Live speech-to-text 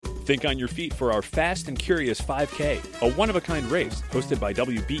Think on your feet for our Fast and Curious 5K, a one-of-a-kind race hosted by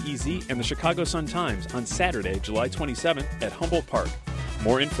WBEZ and the Chicago Sun-Times on Saturday, July 27th at Humboldt Park.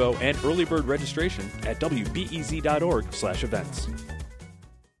 More info and early bird registration at wbez.org/events.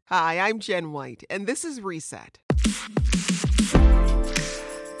 Hi, I'm Jen White, and this is Reset.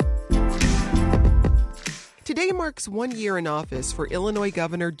 Today marks 1 year in office for Illinois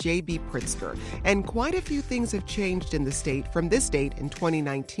Governor J.B. Pritzker, and quite a few things have changed in the state from this date in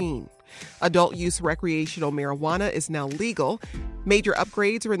 2019. Adult use recreational marijuana is now legal. Major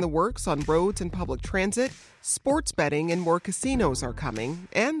upgrades are in the works on roads and public transit. Sports betting and more casinos are coming,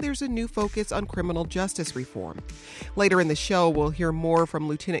 and there's a new focus on criminal justice reform. Later in the show, we'll hear more from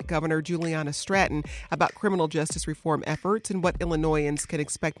Lieutenant Governor Juliana Stratton about criminal justice reform efforts and what Illinoisans can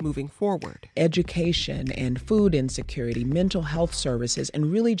expect moving forward. Education and food insecurity, mental health services,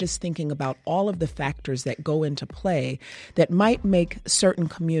 and really just thinking about all of the factors that go into play that might make certain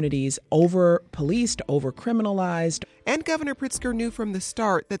communities over-policed, over-criminalized. And Governor Pritzker knew from the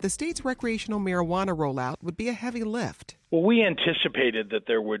start that the state's recreational marijuana rollout would be a heavy lift. Well, we anticipated that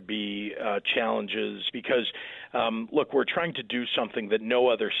there would be challenges because, look, we're trying to do something that no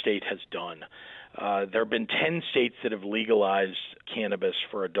other state has done. There have been 10 states that have legalized cannabis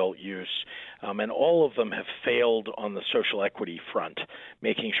for adult use, and all of them have failed on the social equity front,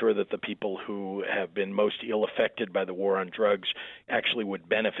 making sure that the people who have been most ill-affected by the war on drugs actually would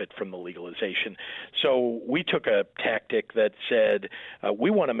benefit from the legalization. So we took a tactic that said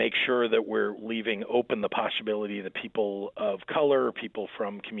we want to make sure that we're leaving open the possibility that people of color, people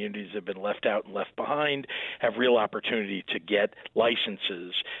from communities that have been left out and left behind, have real opportunity to get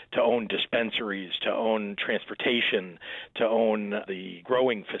licenses, to own dispensaries, to own transportation, to own the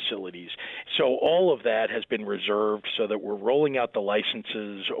growing facilities. So all of that has been reserved so that we're rolling out the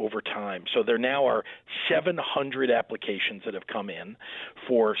licenses over time. So there now are 700 applications that have come in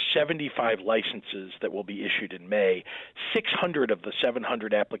for 75 licenses that will be issued in May. 600 of the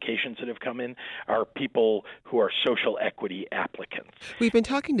 700 applications that have come in are people who are social equity applicants. We've been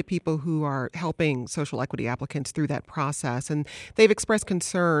talking to people who are helping social equity applicants through that process, and they've expressed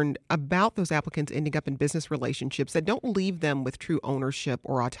concern about those applicants ending up in business relationships that don't leave them with true ownership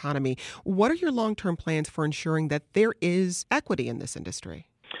or autonomy. What are your long-term plans for ensuring that there is equity in this industry?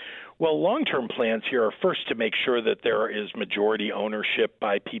 Well, long-term plans here are first to make sure that there is majority ownership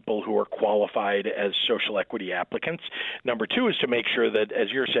by people who are qualified as social equity applicants. Number two is to make sure that, as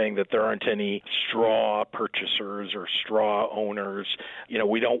you're saying, that there aren't any straw purchasers or straw owners.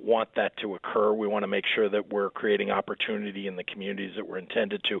 We don't want that to occur. We want to make sure that we're creating opportunity in the communities that we're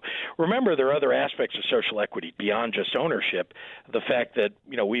intended to. Remember, there are other aspects of social equity beyond just ownership. The fact that,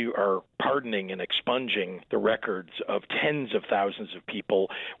 we are pardoning and expunging the records of tens of thousands of people.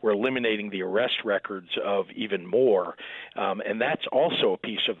 We're eliminating the arrest records of even more. And that's also a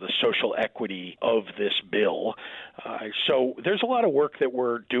piece of the social equity of this bill. So there's a lot of work that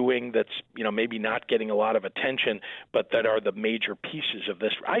we're doing that's, maybe not getting a lot of attention, but that are the major pieces of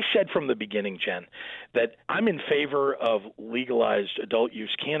this. I said from the beginning, Jen, that I'm in favor of legalized adult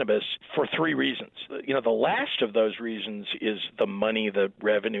use cannabis for three reasons. The last of those reasons is the money, the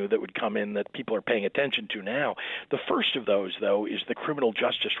revenue that would come in that people are paying attention to now. The first of those, though, is the criminal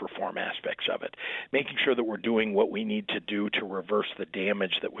justice reform aspects of it, making sure that we're doing what we need to do to reverse the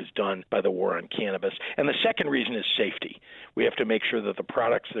damage that was done by the war on cannabis. And the second reason is safety. We have to make sure that the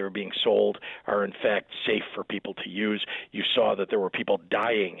products that are being sold are, in fact, safe for people to use. You saw that there were people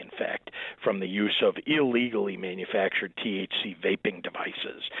dying, in fact, from the use of illegally manufactured THC vaping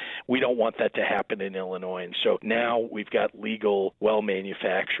devices. We don't want that to happen in Illinois. And so now we've got legal,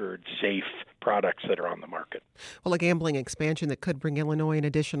 well-manufactured, safe products that are on the market. Well, a gambling expansion that could bring Illinois an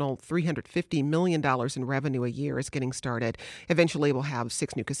additional $350 million in revenue a year is getting started. Eventually, we'll have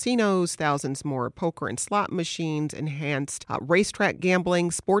 6 new casinos, thousands more poker and slot machines, enhanced racetrack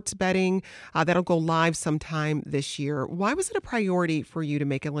gambling, sports betting. That'll go live sometime this year. Why was it a priority for you to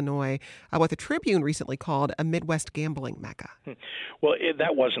make Illinois what the Tribune recently called a Midwest gambling mecca? Well,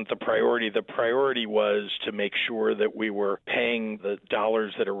 that wasn't the priority. The priority was to make sure that we were paying the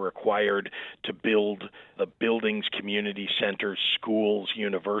dollars that are required to build the buildings, community centers, schools,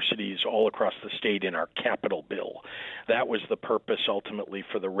 universities all across the state in our capital bill. That was the purpose ultimately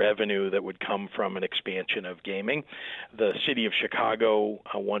for the revenue that would come from an expansion of gaming. The city of Chicago,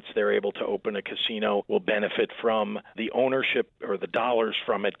 once they're able to open a casino, will benefit from the ownership or the dollars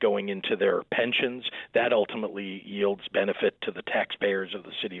from it going into their pensions. That ultimately yields benefit to the taxpayers of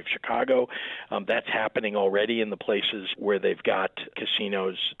the city of Chicago. That's happening already in the places where they've got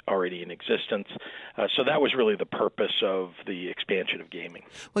casinos already in existence. So that was was really the purpose of the expansion of gaming.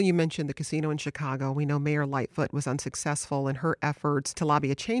 Well, you mentioned the casino in Chicago. We know Mayor Lightfoot was unsuccessful in her efforts to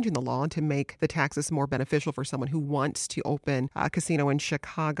lobby a change in the law to make the taxes more beneficial for someone who wants to open a casino in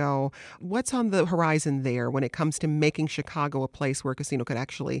Chicago. What's on the horizon there when it comes to making Chicago a place where a casino could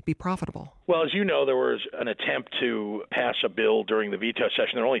actually be profitable? Well, as you know, there was an attempt to pass a bill during the veto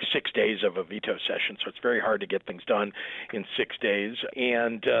session. There are only 6 days of a veto session, so it's very hard to get things done in 6 days.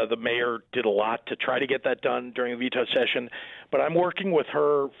 And the mayor did a lot to try to get that done during the veto session. But I'm working with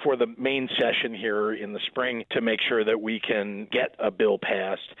her for the main session here in the spring to make sure that we can get a bill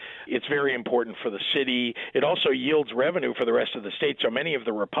passed. It's very important for the city. It also yields revenue for the rest of the state. So many of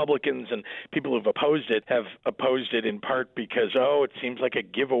the Republicans and people who've opposed it have opposed it in part because, it seems like a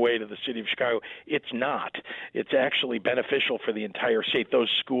giveaway to the city of Chicago. It's not. It's actually beneficial for the entire state. Those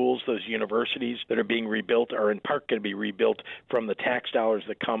schools, those universities that are being rebuilt are in part going to be rebuilt from the tax dollars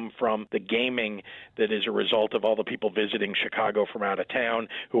that come from the gaming that is a result of all the people visiting Chicago from out of town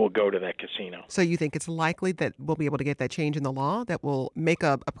who will go to that casino. So you think it's likely that we'll be able to get that change in the law that will make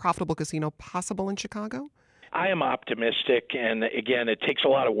a profitable casino possible in Chicago? I am optimistic, and again, it takes a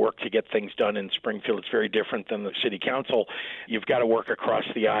lot of work to get things done in Springfield. It's very different than the city council. You've got to work across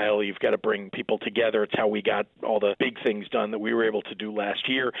the aisle. You've got to bring people together. It's how we got all the big things done that we were able to do last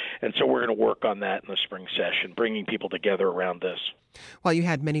year, and so we're going to work on that in the spring session, bringing people together around this. While you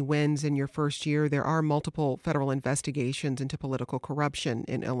had many wins in your first year, there are multiple federal investigations into political corruption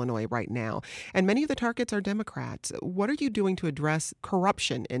in Illinois right now, and many of the targets are Democrats. What are you doing to address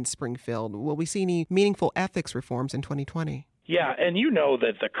corruption in Springfield? Will we see any meaningful ethics reforms in 2020? Yeah, and you know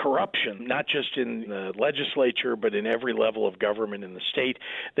that the corruption, not just in the legislature, but in every level of government in the state,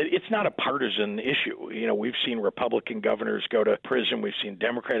 that it's not a partisan issue. You know, we've seen Republican governors go to prison. We've seen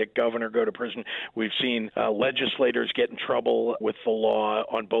Democratic governor go to prison. We've seen legislators get in trouble with the law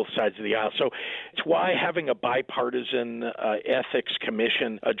on both sides of the aisle. So it's why having a bipartisan ethics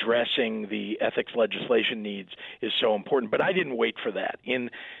commission addressing the ethics legislation needs is so important. But I didn't wait for that. In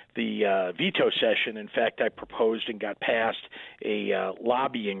the veto session, in fact, I proposed and got passed a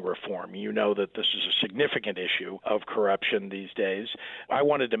lobbying reform. You know that this is a significant issue of corruption these days. I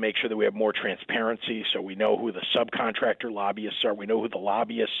wanted to make sure that we have more transparency so we know who the subcontractor lobbyists are. We know who the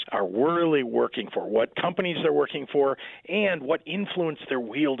lobbyists are really working for, what companies they're working for, and what influence they're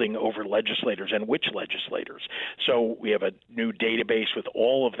wielding over legislators and which legislators. So we have a new database with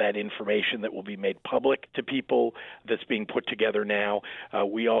all of that information that will be made public to people that's being put together now.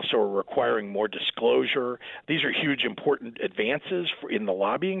 We also are requiring more disclosure. These are huge, important advances in the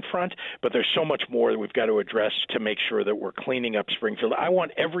lobbying front, but there's so much more that we've got to address to make sure that we're cleaning up Springfield. I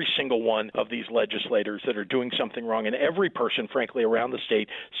want every single one of these legislators that are doing something wrong, and every person, frankly, around the state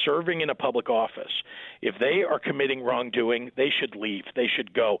serving in a public office, if they are committing wrongdoing, they should leave. They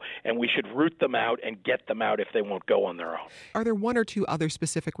should go, and we should root them out and get them out if they won't go on their own. Are there one or two other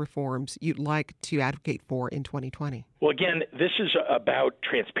specific reforms you'd like to advocate for in 2020? Well, again, this is about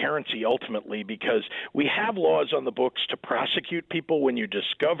transparency ultimately, because we have laws on the books to prosecute people when you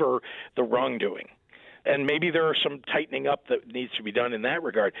discover the wrongdoing. And maybe there are some tightening up that needs to be done in that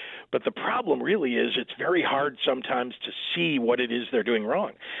regard. But the problem really is it's very hard sometimes to see what it is they're doing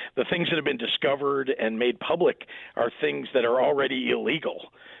wrong. The things that have been discovered and made public are things that are already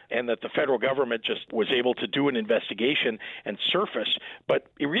illegal, and that the federal government just was able to do an investigation and surface. But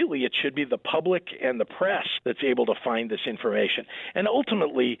it should be the public and the press that's able to find this information. And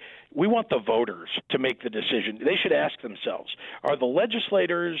ultimately, we want the voters to make the decision. They should ask themselves, are the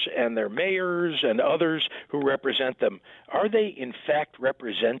legislators and their mayors and others who represent them, are they in fact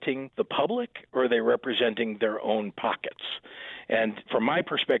representing the public, or are they representing their own pockets? And from my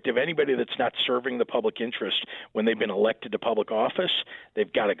perspective, anybody that's not serving the public interest when they've been elected to public office,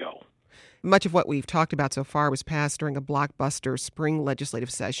 they've got to go. Much of what we've talked about so far was passed during a blockbuster spring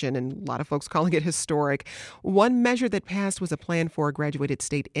legislative session, and a lot of folks calling it historic. One measure that passed was a plan for a graduated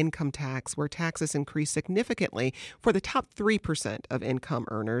state income tax, where taxes increased significantly for the top 3% of income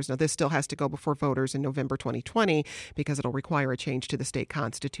earners. Now, this still has to go before voters in November 2020 because it'll require a change to the state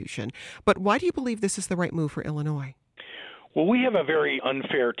constitution. But why do you believe this is the right move for Illinois? Well, we have a very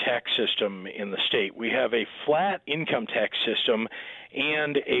unfair tax system in the state. We have a flat income tax system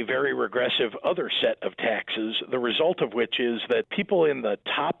and a very regressive other set of taxes, the result of which is that people in the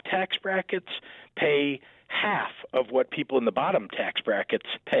top tax brackets pay half of what people in the bottom tax brackets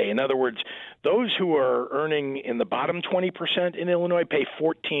pay. In other words, those who are earning in the bottom 20% in Illinois pay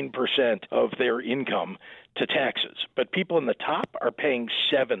 14% of their income to taxes, but people in the top are paying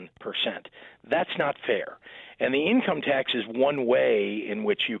 7%. That's not fair. And the income tax is one way in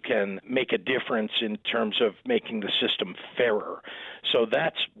which you can make a difference in terms of making the system fairer. So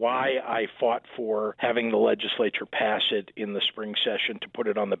that's why I fought for having the legislature pass it in the spring session to put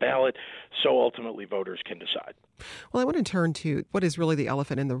it on the ballot so ultimately voters can decide. Well, I want to turn to what is really the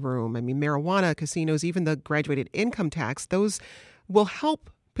elephant in the room. I mean, marijuana, casinos, even the graduated income tax, those will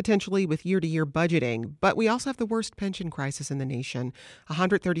help potentially with year-to-year budgeting. But we also have the worst pension crisis in the nation,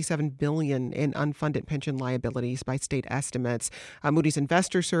 $137 billion in unfunded pension liabilities by state estimates. Moody's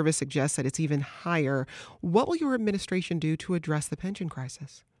Investor Service suggests that it's even higher. What will your administration do to address the pension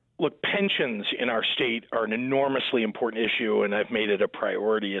crisis? Look, pensions in our state are an enormously important issue, and I've made it a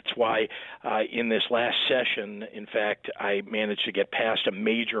priority. It's why in this last session, in fact, I managed to get passed a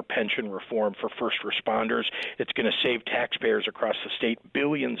major pension reform for first responders. It's going to save taxpayers across the state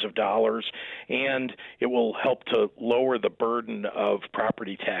billions of dollars, and it will help to lower the burden of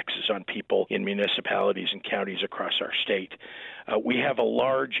property taxes on people in municipalities and counties across our state. We have a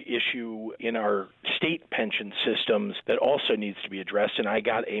large issue in our state pension systems that also needs to be addressed, and I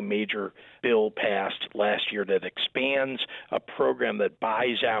got a major bill passed last year that expands a program that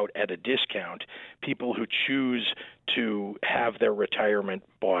buys out at a discount people who choose to have their retirement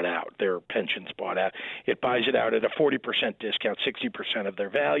bought out, their pensions bought out. It buys it out at a 40% discount, 60% of their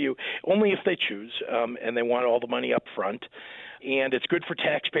value, only if they choose, and they want all the money up front. And it's good for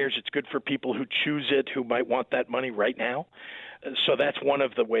taxpayers. It's good for people who choose it, who might want that money right now. So that's one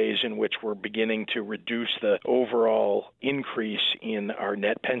of the ways in which we're beginning to reduce the overall increase in our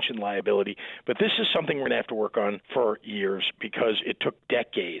net pension liability. But this is something we're going to have to work on for years because it took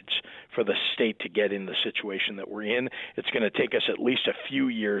decades for the state to get in the situation that we're in. It's going to take us at least a few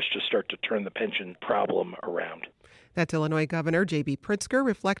years to start to turn the pension problem around. That's Illinois Governor J.B. Pritzker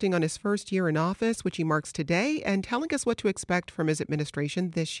reflecting on his first year in office, which he marks today, and telling us what to expect from his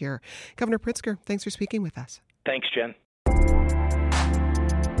administration this year. Governor Pritzker, thanks for speaking with us. Thanks, Jen.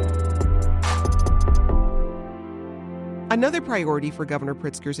 Another priority for Governor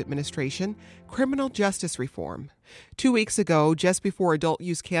Pritzker's administration, criminal justice reform. 2 weeks ago, just before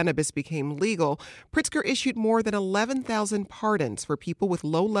adult-use cannabis became legal, Pritzker issued more than 11,000 pardons for people with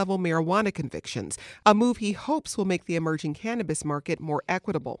low-level marijuana convictions, a move he hopes will make the emerging cannabis market more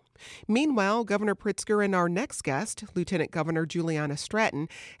equitable. Meanwhile, Governor Pritzker and our next guest, Lieutenant Governor Juliana Stratton,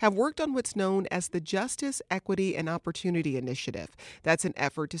 have worked on what's known as the Justice, Equity, and Opportunity Initiative. That's an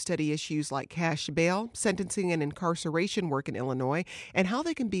effort to study issues like cash bail, sentencing and incarceration work in Illinois, and how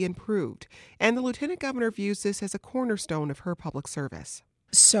they can be improved. And the Lieutenant Governor views this as a cornerstone of her public service.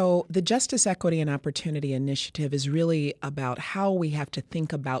 So the Justice, Equity, and Opportunity Initiative is really about how we have to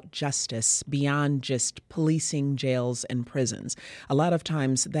think about justice beyond just policing jails and prisons. A lot of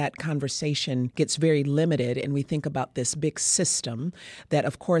times that conversation gets very limited, and we think about this big system that,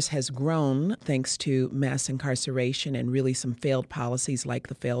 of course, has grown thanks to mass incarceration and really some failed policies like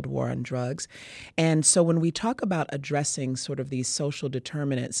the failed war on drugs. And so when we talk about addressing sort of these social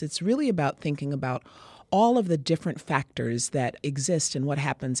determinants, it's really about thinking about all of the different factors that exist in what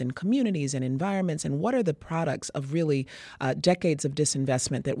happens in communities and environments, and what are the products of really decades of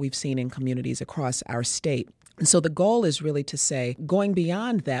disinvestment that we've seen in communities across our state. And so the goal is really to say, going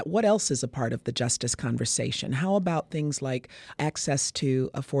beyond that, what else is a part of the justice conversation? How about things like access to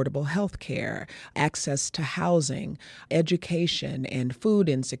affordable health care, access to housing, education and food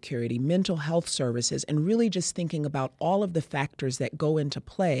insecurity, mental health services, and really just thinking about all of the factors that go into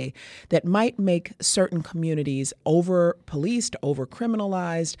play that might make certain communities over-policed,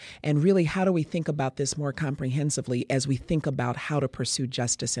 over-criminalized, and really how do we think about this more comprehensively as we think about how to pursue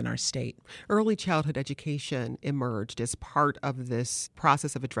justice in our state? Early childhood education emerged as part of this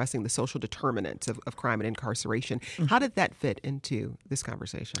process of addressing the social determinants of crime and incarceration. Mm-hmm. How did that fit into this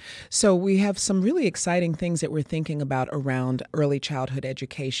conversation? So we have some really exciting things that we're thinking about around early childhood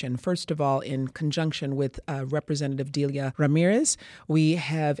education. First of all, in conjunction with Representative Delia Ramirez, we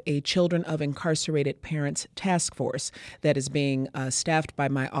have a Children of Incarcerated Parents task force that is being staffed by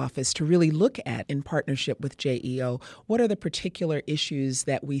my office to really look at, in partnership with JEO, what are the particular issues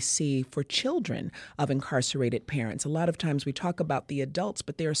that we see for children of incarcerated parents. A lot of times we talk about the adults,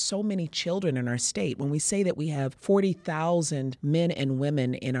 but there are so many children in our state. When we say that we have 40,000 men and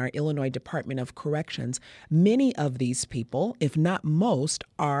women in our Illinois Department of Corrections, many of these people, if not most,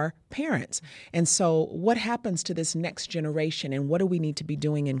 are parents. And so what happens to this next generation, and what do we need to be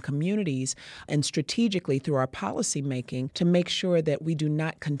doing in communities and strategically through our policy making to make sure that we do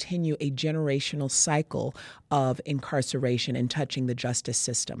not continue a generational cycle of incarceration and touching the justice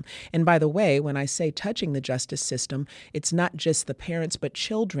system? And by the way, when I say touching the the justice system, it's not just the parents, but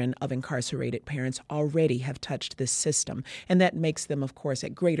children of incarcerated parents already have touched this system. And that makes them, of course,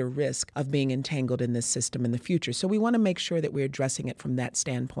 at greater risk of being entangled in this system in the future. So we want to make sure that we're addressing it from that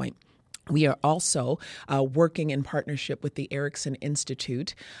standpoint. We are also working in partnership with the Erickson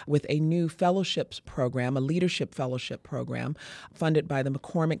Institute with a new fellowships program, a leadership fellowship program funded by the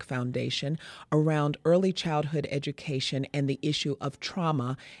McCormick Foundation around early childhood education and the issue of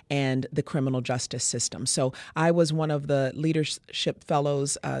trauma and the criminal justice system. So I was one of the leadership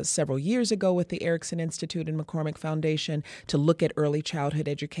fellows several years ago with the Erickson Institute and McCormick Foundation to look at early childhood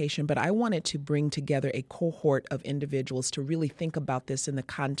education, but I wanted to bring together a cohort of individuals to really think about this in the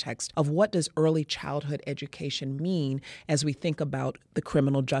context of what does early childhood education mean as we think about the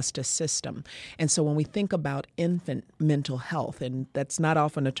criminal justice system. And so when we think about infant mental health, and that's not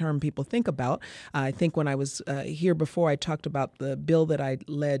often a term people think about, I think when I was here before, I talked about the bill that I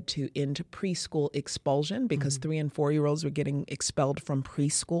led to end preschool expulsion because 3 and 4-year-olds were getting expelled from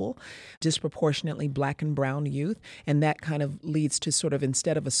preschool, disproportionately Black and brown youth. And that kind of leads to sort of,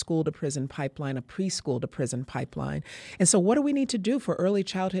 instead of a school to prison pipeline, a preschool to prison pipeline. And so what do we need to do for early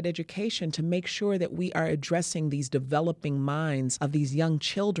childhood education to make sure that we are addressing these developing minds of these young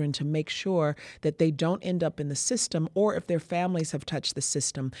children to make sure that they don't end up in the system, or if their families have touched the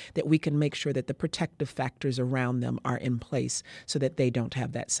system, that we can make sure that the protective factors around them are in place so that they don't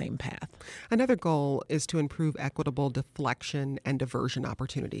have that same path. Another goal is to improve equitable deflection and diversion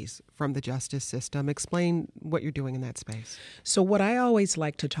opportunities from the justice system. Explain what you're doing in that space. So what I always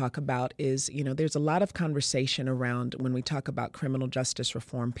like to talk about is, there's a lot of conversation around when we talk about criminal justice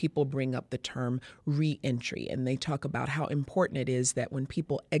reform. People bring up the term reentry, and they talk about how important it is that when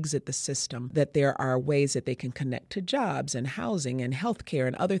people exit the system, that there are ways that they can connect to jobs and housing and healthcare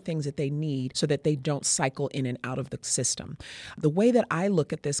and other things that they need so that they don't cycle in and out of the system. The way that I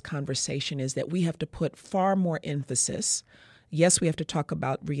look at this conversation is that we have to put far more emphasis. Yes, we have to talk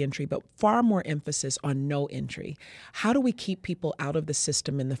about reentry, but far more emphasis on no entry. How do we keep people out of the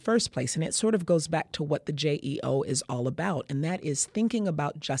system in the first place? And it sort of goes back to what the JEO is all about, and that is thinking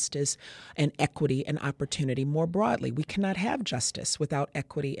about justice and equity and opportunity more broadly. We cannot have justice without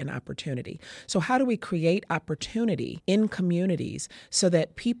equity and opportunity. So how do we create opportunity in communities so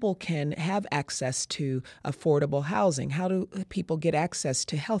that people can have access to affordable housing? How do people get access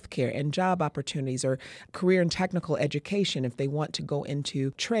to healthcare and job opportunities or career and technical education if they want to go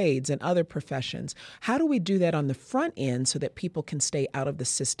into trades and other professions? How do we do that on the front end so that people can stay out of the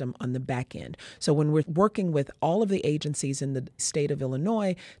system on the back end? So when we're working with all of the agencies in the state of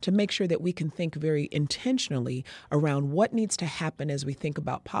Illinois to make sure that we can think very intentionally around what needs to happen as we think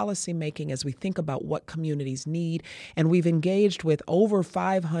about policy making, as we think about what communities need. And we've engaged with over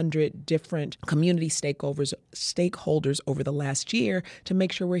 500 different community stakeholders over the last year to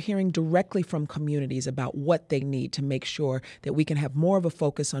make sure we're hearing directly from communities about what they need to make sure that we can have more of a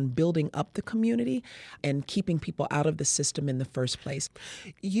focus on building up the community and keeping people out of the system in the first place.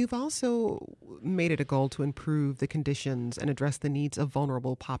 You've also made it a goal to improve the conditions and address the needs of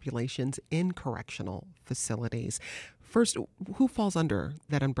vulnerable populations in correctional facilities. First, who falls under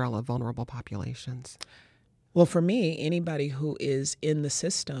that umbrella of vulnerable populations? Well, for me, anybody who is in the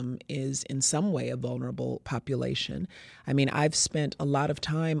system is in some way a vulnerable population. I mean, I've spent a lot of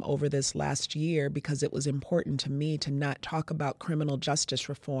time over this last year because it was important to me to not talk about criminal justice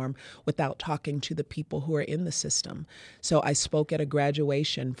reform without talking to the people who are in the system. So I spoke at a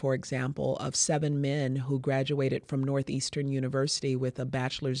graduation, for example, of 7 men who graduated from Northeastern University with a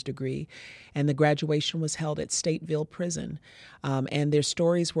bachelor's degree, and the graduation was held at Stateville Prison. And their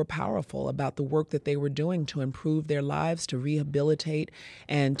stories were powerful about the work that they were doing to improve their lives, to rehabilitate,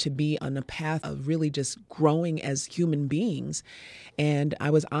 and to be on a path of really just growing as human beings. And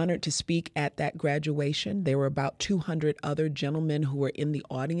I was honored to speak at that graduation. There were about 200 other gentlemen who were in the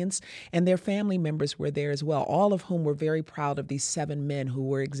audience, and their family members were there as well, all of whom were very proud of these 7 men who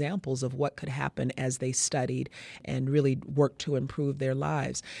were examples of what could happen as they studied and really worked to improve their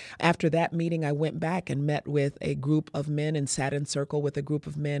lives. After that meeting, I went back and met with a group of men and sat in circle with a group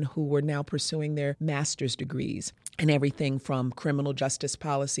of men who were now pursuing their master's degrees in everything from criminal justice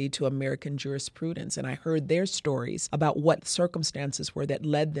policy to American jurisprudence. And I heard their stories about what circumstances were that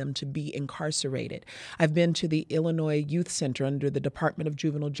led them to be incarcerated. I've been to the Illinois Youth Center under the Department of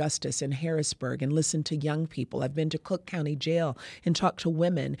Juvenile Justice in Harrisburg and listened to young people. I've been to Cook County Jail and talked to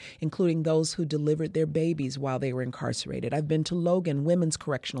women, including those who delivered their babies while they were incarcerated. I've been to Logan Women's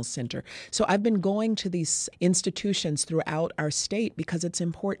Correctional Center. So I've been going to these institutions throughout our state because it's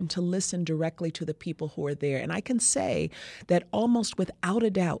important to listen directly to the people who are there. And I can say that almost without a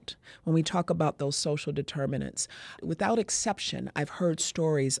doubt, when we talk about those social determinants, without exception, I've heard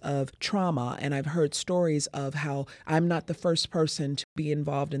stories of trauma, and I've heard stories of how I'm not the first person to be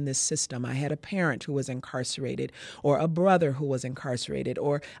involved in this system. I had a parent who was incarcerated, or a brother who was incarcerated,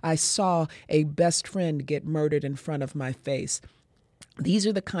 or I saw a best friend get murdered in front of my face. These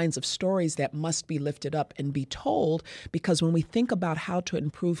are the kinds of stories that must be lifted up and be told, because when we think about how to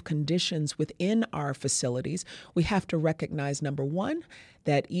improve conditions within our facilities, we have to recognize, number one,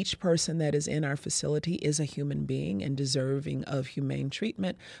 that each person that is in our facility is a human being and deserving of humane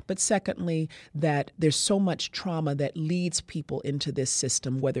treatment. But secondly, that there's so much trauma that leads people into this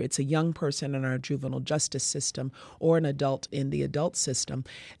system, whether it's a young person in our juvenile justice system or an adult in the adult system,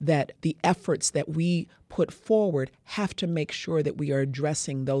 that the efforts that we put forward have to make sure that we are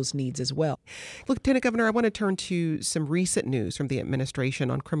addressing those needs as well. Lieutenant Governor, I want to turn to some recent news from the administration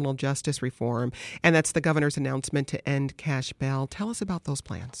on criminal justice reform, and that's the governor's announcement to end cash bail. Tell us about those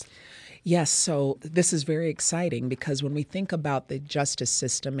plans. Yes, so this is very exciting because when we think about the justice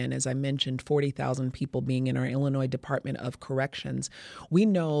system, and as I mentioned, 40,000 people being in our Illinois Department of Corrections, we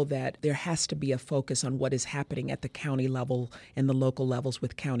know that there has to be a focus on what is happening at the county level and the local levels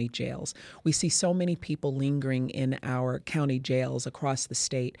with county jails. We see so many people lingering in our county jails across the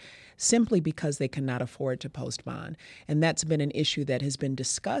state simply because they cannot afford to post bond. And that's been an issue that has been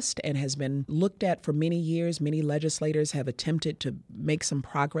discussed and has been looked at for many years. Many legislators have attempted to make some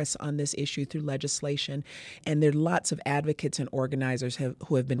progress on this issue through legislation, and there are lots of advocates and organizers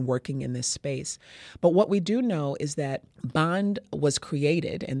who have been working in this space. But what we do know is that bond was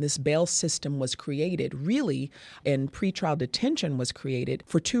created, and this bail system was created really, and pretrial detention was created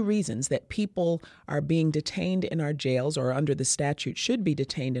for two reasons: that people are being detained in our jails, or under the statute should be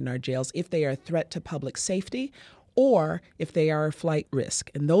detained in our jails, if they are a threat to public safety, or if they are a flight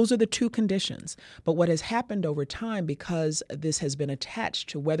risk. And those are the two conditions. But what has happened over time, because this has been attached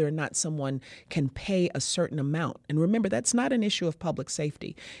to whether or not someone can pay a certain amount, and remember, that's not an issue of public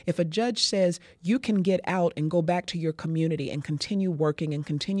safety. If a judge says you can get out and go back to your community and continue working and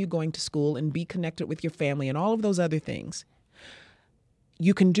continue going to school and be connected with your family and all of those other things,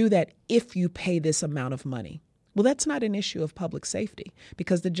 you can do that if you pay this amount of money. Well, that's not an issue of public safety,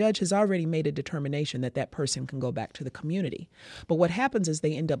 because the judge has already made a determination that that person can go back to the community. But what happens is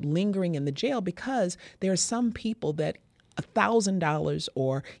they end up lingering in the jail because there are some people that $1,000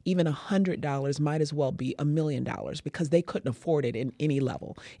 or even $100 might as well be $1 million, because they couldn't afford it in any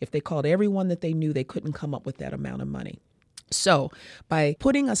level. If they called everyone that they knew, they couldn't come up with that amount of money. So by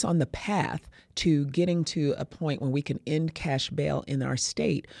putting us on the path to getting to a point where we can end cash bail in our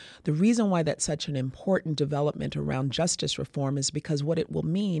state, the reason why that's such an important development around justice reform is because what it will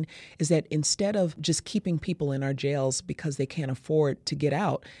mean is that instead of just keeping people in our jails because they can't afford to get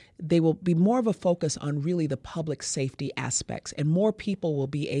out, they will be more of a focus on really the public safety aspects, and more people will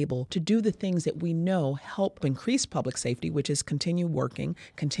be able to do the things that we know help increase public safety, which is continue working,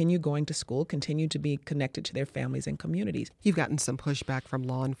 continue going to school, continue to be connected to their families and communities. You've gotten some pushback from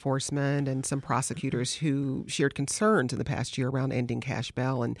law enforcement and some prosecutors who shared concerns in the past year around ending cash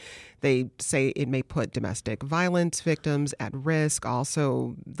bail, and they say it may put domestic violence victims at risk.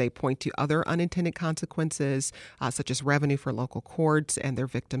 Also, they point to other unintended consequences, such as revenue for local courts and their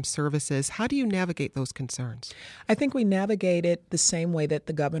victim services. How do you navigate those concerns? I think we navigate it the same way that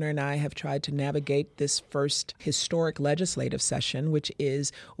the governor and I have tried to navigate this first historic legislative session, which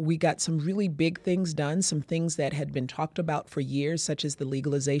is we got some really big things done, some things that had been talked about for years, such as the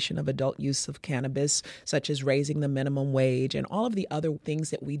legalization of adult use of cannabis, such as raising the minimum wage, and all of the other things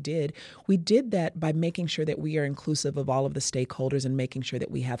that we did. We did that by making sure that we are inclusive of all of the stakeholders and making sure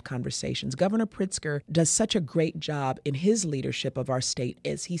that we have conversations. Governor Pritzker does such a great job in his leadership of our state.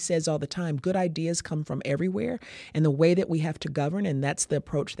 As he says all the time, good ideas come from everywhere, and the way that we have to govern, and that's the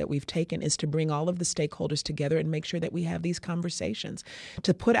approach that we've taken, is to bring all of the stakeholders together and make sure that we have these conversations.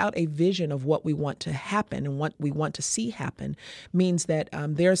 To put out a vision of what we want to happen and what we want to see happen means that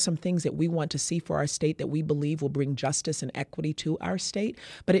there are some things that we want to see for our state that we believe will bring justice and equity to our state,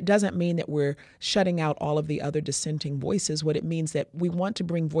 but it doesn't mean that we're shutting out all of the other dissenting voices. What it means that we want to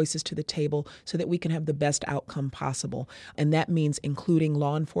bring voices to the table so that we can have the best outcome possible, and that means including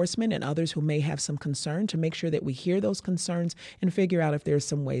law enforcement and others who may have some concern, to make sure that we hear those concerns and figure out if there's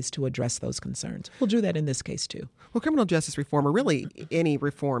some ways to address those concerns. We'll do that in this case too. Well, criminal justice reform, or really any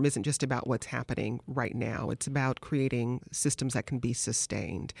reform, isn't just about what's happening right now. It's about creating systems that can be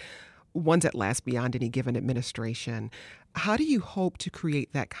sustained, ones that last beyond any given administration. How do you hope to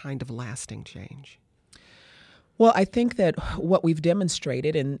create that kind of lasting change? Well, I think that what we've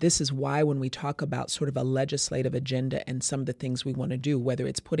demonstrated, and this is why when we talk about sort of a legislative agenda and some of the things we want to do, whether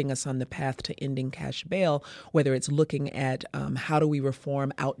it's putting us on the path to ending cash bail, whether it's looking at how do we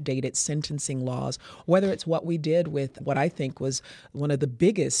reform outdated sentencing laws, whether it's what we did with what I think was one of the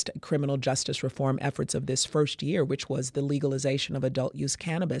biggest criminal justice reform efforts of this first year, which was the legalization of adult use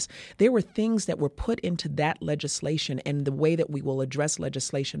cannabis. There were things that were put into that legislation and the way that we will address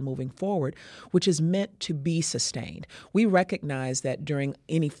legislation moving forward, which is meant to be sustained. We recognize that during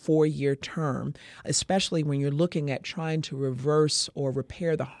any 4-year term, especially when you're looking at trying to reverse or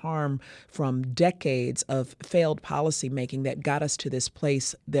repair the harm from decades of failed policymaking that got us to this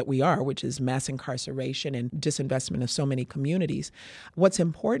place that we are, which is mass incarceration and disinvestment of so many communities, what's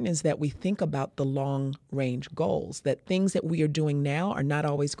important is that we think about the long-range goals, that things that we are doing now are not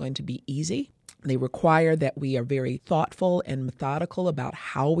always going to be easy. They require that we are very thoughtful and methodical about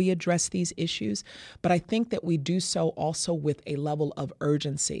how we address these issues. But I think that we do so also with a level of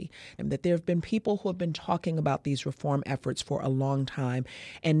urgency, and that there have been people who have been talking about these reform efforts for a long time.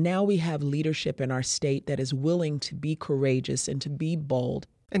 And now we have leadership in our state that is willing to be courageous and to be bold.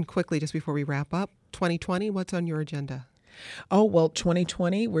 And quickly, just before we wrap up, 2020, what's on your agenda? Oh, well,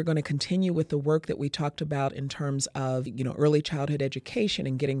 2020, we're going to continue with the work that we talked about in terms of, early childhood education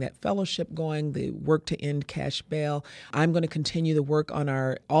and getting that fellowship going, the work to end cash bail. I'm going to continue the work on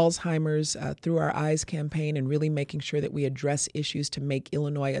our Alzheimer's Through Our Eyes campaign and really making sure that we address issues to make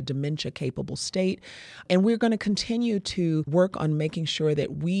Illinois a dementia-capable state. And we're going to continue to work on making sure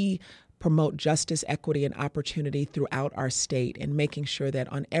that we promote justice, equity, and opportunity throughout our state, and making sure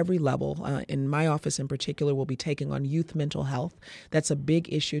that on every level, in my office in particular, we'll be taking on youth mental health. That's a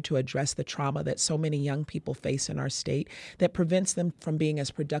big issue to address the trauma that so many young people face in our state that prevents them from being as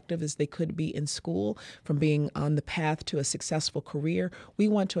productive as they could be in school, from being on the path to a successful career. We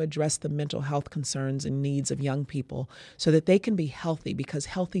want to address the mental health concerns and needs of young people so that they can be healthy, because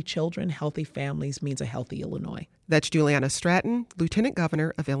healthy children, healthy families means a healthy Illinois. That's Juliana Stratton, Lieutenant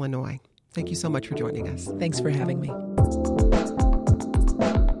Governor of Illinois. Thank you so much for joining us. Thanks for having me.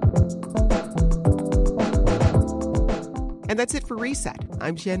 And that's it for Reset.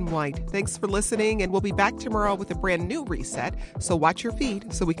 I'm Jen White. Thanks for listening, and we'll be back tomorrow with a brand new Reset. So watch your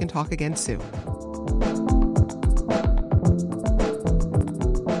feed so we can talk again soon.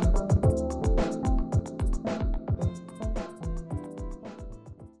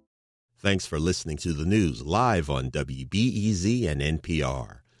 Thanks for listening to the news live on WBEZ and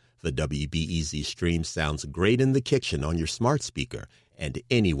NPR. The WBEZ stream sounds great in the kitchen on your smart speaker and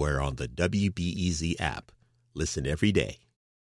anywhere on the WBEZ app. Listen every day.